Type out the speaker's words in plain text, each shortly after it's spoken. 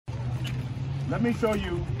Let me show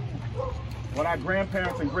you what our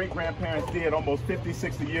grandparents and great-grandparents did almost 50,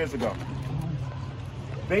 60 years ago.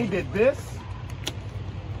 They did this,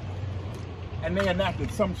 and they enacted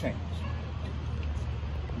some change.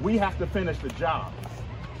 We have to finish the job.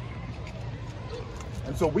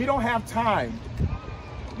 And so we don't have time.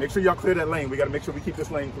 Make sure y'all clear that lane. We got to make sure we keep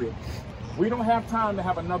this lane clear. We don't have time to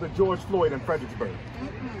have another George Floyd in Fredericksburg.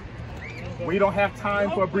 We don't have time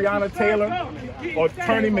for Breonna Taylor or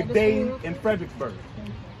Tony McDade in Fredericksburg.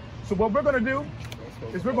 So what we're going to do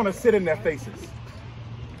is we're going to sit in their faces.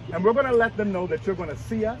 And we're going to let them know that you're going to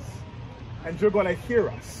see us and you're going to hear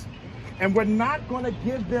us. And we're not going to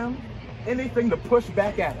give them anything to push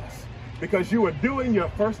back at us because you are doing your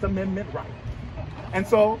First Amendment right. And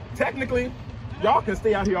so technically, y'all can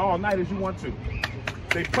stay out here all night as you want to.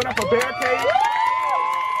 They put up a barricade.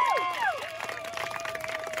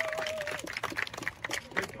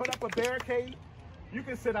 They put up a barricade. You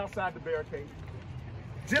can sit outside the barricade.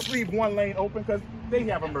 Just leave one lane open because they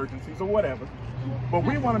have emergencies or whatever. But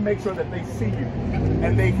we want to make sure that they see you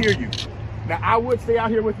and they hear you. Now, I would stay out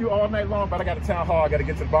here with you all night long, but I got a town hall I got to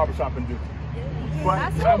get to the barbershop and do. But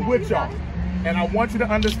I'm with y'all. And I want you to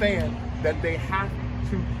understand that they have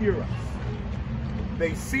to hear us.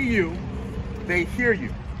 They see you, they hear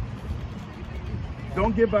you.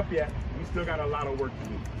 Don't give up yet. We still got a lot of work to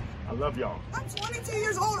do. I love y'all. I'm 22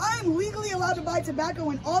 years old. I am legally allowed to buy tobacco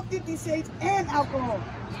in all 50 states and alcohol.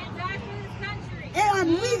 And die for this country. And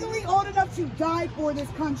I'm legally old enough to die for this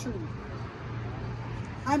country.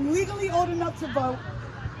 I'm legally old enough to vote.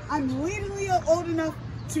 I'm legally old enough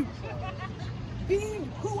to be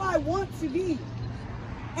who I want to be.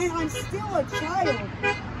 And I'm still a child,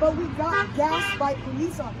 but we got gassed by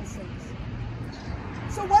police officers.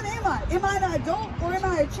 So what am I? Am I an adult or am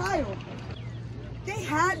I a child? They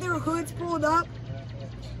had their hoods pulled up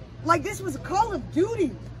like this was a Call of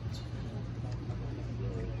Duty.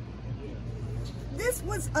 This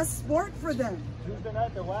was a sport for them. Tuesday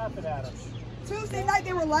night they're laughing at us. Tuesday night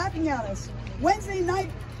they were laughing at us. Wednesday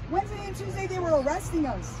and Tuesday they were arresting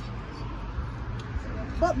us.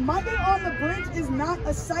 But Monday on the Bridge is not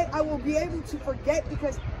a sight I will be able to forget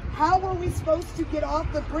because how were we supposed to get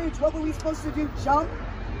off the bridge? What were we supposed to do? Jump?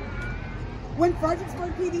 When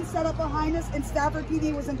Fredericksburg PD set up behind us and Stafford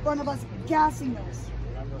PD was in front of us, gassing us.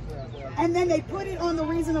 And then they put it on the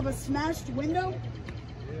reason of a smashed window.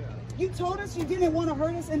 You told us you didn't want to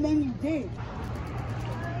hurt us and then you did.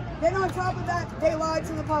 Then on top of that, they lied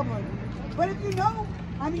to the public. But if you know,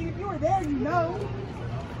 I mean, if you were there, you know,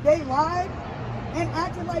 they lied and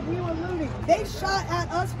acted like we were looting. They shot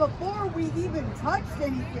at us before we even touched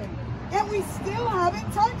anything. And we still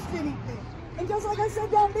haven't touched anything. And just like I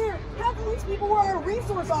said down there, half of these people were our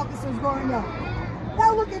resource officers growing up.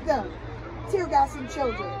 Now look at them, tear gassing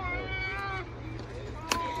children.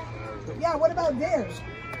 Yeah, what about theirs?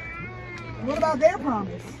 What about their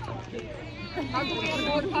promise? How come we have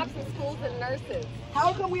more cops in schools than nurses?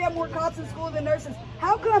 How come we have more cops in schools than nurses?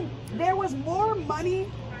 How come there was more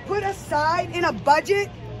money put aside in a budget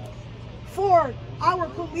for our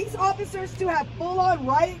police officers to have full-on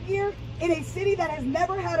riot gear in a city that has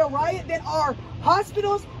never had a riot than our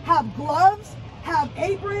hospitals have gloves, have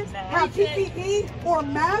aprons, have PPE or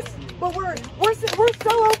masks, but we're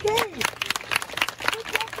so okay.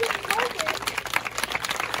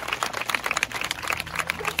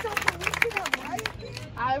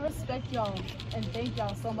 I respect y'all and thank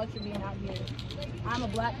y'all so much for being out here. I'm a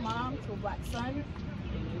black mom to a black son,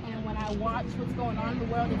 and when I watch what's going on in the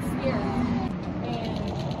world, it's scary. And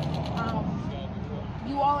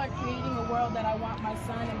you all are creating a world that I want my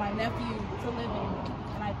son and my nephew to live in.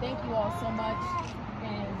 And I thank you all so much.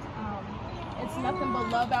 And it's nothing but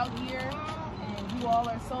love out here. And you all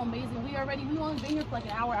are so amazing. We've only been here for like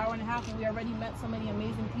an hour, hour and a half, and we already met so many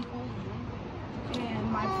amazing people.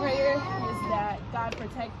 And my prayer is that God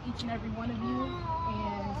protect each and every one of you,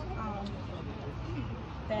 and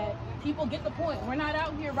that people get the point. We're not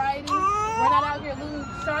out here rioting. We're not out here looting.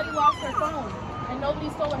 Shawty lost her phone, and nobody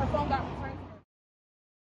stole her phone.